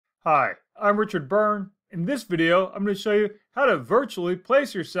Hi, I'm Richard Byrne. In this video, I'm going to show you how to virtually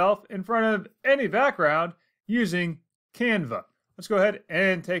place yourself in front of any background using Canva. Let's go ahead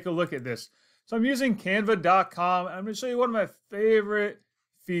and take a look at this. So I'm using canva.com. I'm going to show you one of my favorite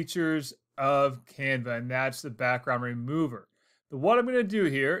features of Canva, and that's the background remover. But what I'm going to do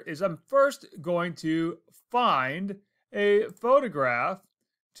here is I'm first going to find a photograph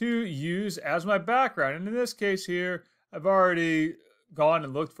to use as my background. And in this case here, I've already gone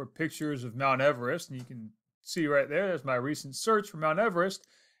and looked for pictures of Mount Everest, and you can see right there's my recent search for Mount Everest,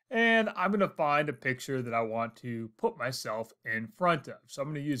 and I'm going to find a picture that I want to put myself in front of. So I'm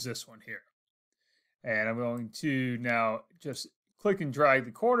going to use this one here, and I'm going to now just click and drag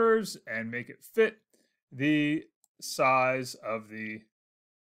the corners and make it fit the size of the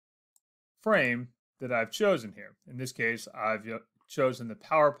frame that I've chosen here. In this case, I've chosen the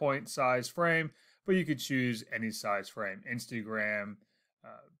PowerPoint size frame, but you could choose any size frame, Instagram,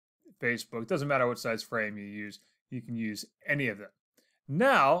 Facebook, doesn't matter what size frame you use, you can use any of them.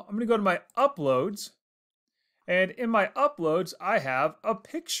 Now, I'm going to go to my uploads, and in my uploads, I have a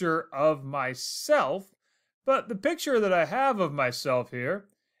picture of myself, but the picture that I have of myself here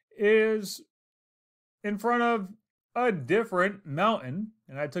is in front of a different mountain,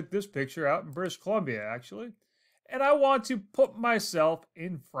 and I took this picture out in British Columbia, actually. And I want to put myself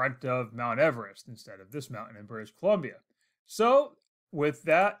in front of Mount Everest instead of this mountain in British Columbia. So with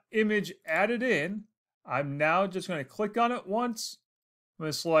that image added in, I'm now just going to click on it once. I'm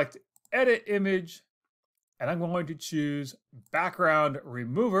going to select Edit Image, and I'm going to choose Background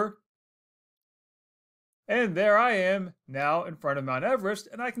Remover. And there I am now in front of Mount Everest,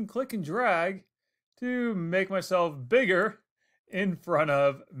 and I can click and drag to make myself bigger in front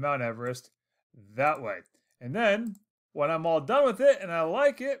of Mount Everest that way. And then when I'm all done with it and I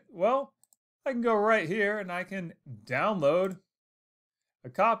like it, well, I can go right here and I can download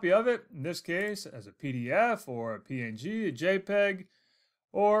a copy of it, in this case as a PDF or a PNG, a JPEG,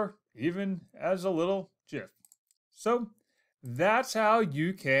 or even as a little GIF. So that's how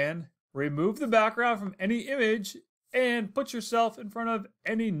you can remove the background from any image and put yourself in front of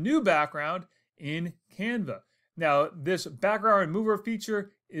any new background in Canva. Now, this background remover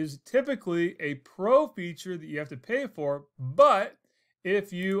feature is typically a pro feature that you have to pay for, but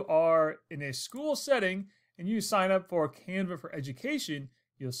if you are in a school setting and you sign up for Canva for Education,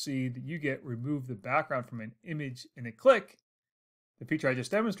 you'll see that you get remove the background from an image in a click. The feature I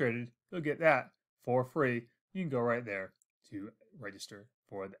just demonstrated, you'll get that for free. You can go right there to register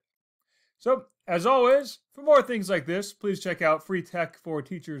for that. So, as always, for more things like this, please check out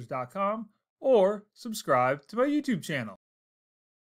freetechforteachers.com or subscribe to my YouTube channel.